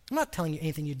 I'm not telling you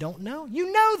anything you don't know.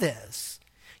 You know this.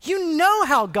 You know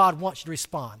how God wants you to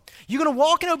respond. You going to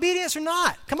walk in obedience or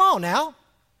not? Come on now.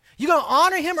 You going to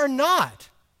honor him or not?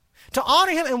 To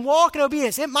honor him and walk in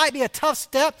obedience. It might be a tough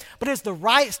step, but it's the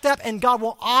right step, and God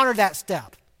will honor that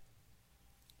step.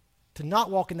 To not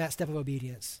walk in that step of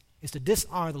obedience is to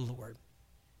dishonor the Lord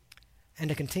and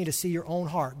to continue to see your own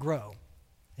heart grow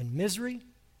in misery,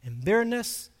 in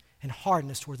bitterness, and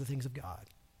hardness towards the things of God.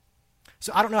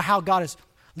 So I don't know how God is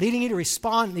leading you to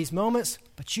respond in these moments,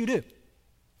 but you do.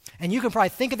 And you can probably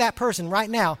think of that person right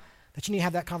now that you need to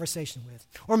have that conversation with.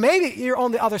 Or maybe you're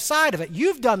on the other side of it.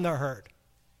 You've done the hurt.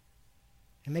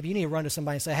 And maybe you need to run to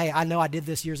somebody and say, hey, I know I did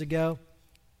this years ago.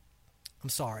 I'm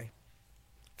sorry.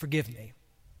 Forgive me.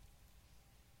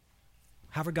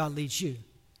 However God leads you,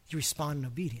 you respond in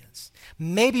obedience.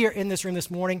 Maybe you're in this room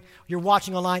this morning, you're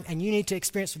watching online, and you need to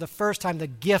experience for the first time the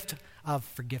gift of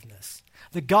forgiveness.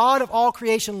 The God of all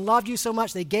creation loved you so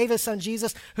much, they gave his son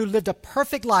Jesus, who lived a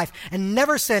perfect life and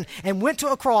never sinned, and went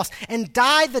to a cross and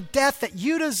died the death that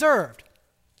you deserved,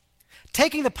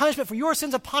 taking the punishment for your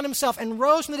sins upon himself, and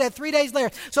rose from the dead 3 days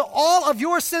later. So all of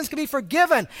your sins can be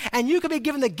forgiven, and you can be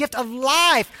given the gift of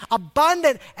life,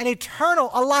 abundant and eternal,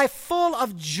 a life full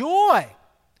of joy.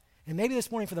 And maybe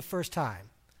this morning for the first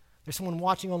time, there's someone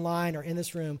watching online or in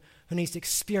this room who needs to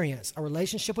experience a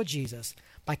relationship with Jesus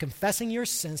by confessing your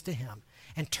sins to him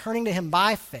and turning to him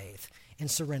by faith and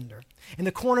surrender. In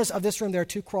the corners of this room, there are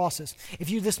 2 crosses.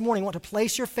 If you this morning want to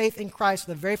place your faith in Christ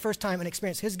for the very first time and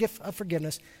experience his gift of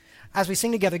forgiveness, as we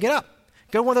sing together, get up.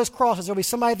 Go to one of those crosses. There'll be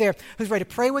somebody there who's ready to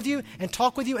pray with you and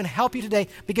talk with you and help you today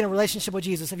begin a relationship with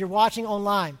Jesus. If you're watching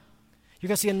online, you're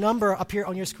going to see a number up here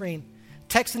on your screen.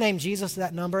 Text the name Jesus to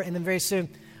that number, and then very soon,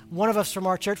 one of us from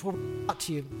our church will talk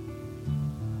to you.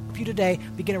 Help you today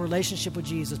begin a relationship with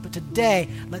Jesus. But today,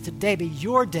 let today be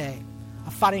your day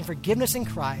of finding forgiveness in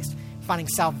Christ, finding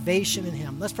salvation in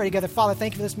him. Let's pray together. Father,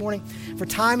 thank you for this morning, for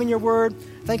time in your word.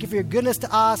 Thank you for your goodness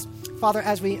to us. Father,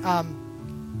 as we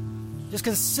just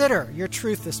consider your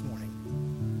truth this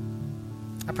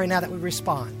morning, I pray now that we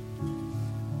respond.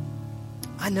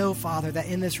 I know, Father, that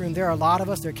in this room there are a lot of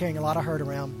us that are carrying a lot of hurt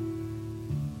around.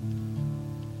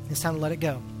 It's time to let it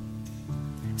go.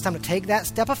 It's time to take that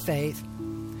step of faith,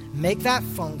 make that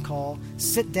phone call,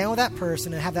 sit down with that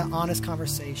person and have that honest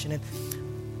conversation.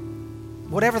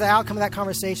 And whatever the outcome of that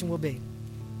conversation will be,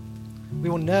 we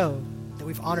will know that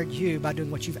we've honored you by doing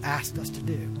what you've asked us to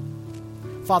do.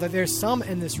 Father, there's some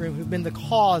in this room who've been the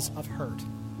cause of hurt.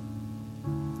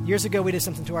 Years ago, we did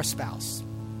something to our spouse,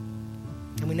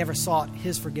 and we never sought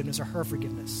his forgiveness or her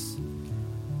forgiveness.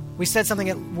 We said something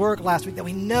at work last week that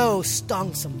we know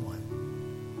stung someone.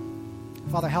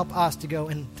 Father, help us to go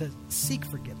and to seek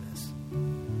forgiveness,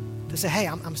 to say, hey,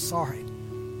 I'm sorry.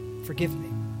 Forgive me.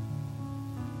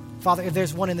 Father, if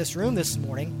there's one in this room this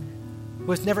morning who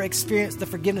has never experienced the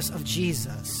forgiveness of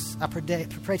Jesus, I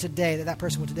pray today that that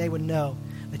person today would know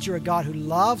that you're a God who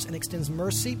loves and extends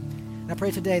mercy. And I pray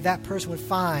today that person would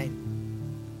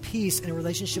find peace in a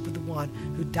relationship with the one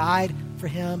who died for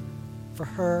him, for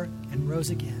her, and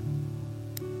rose again.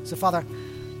 So, Father,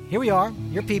 here we are,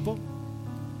 your people.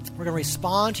 We're going to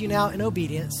respond to you now in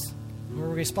obedience. We're going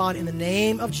to respond in the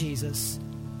name of Jesus.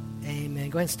 Amen.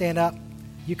 Go ahead and stand up.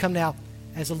 You come now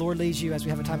as the Lord leads you as we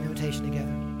have a time of invitation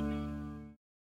together.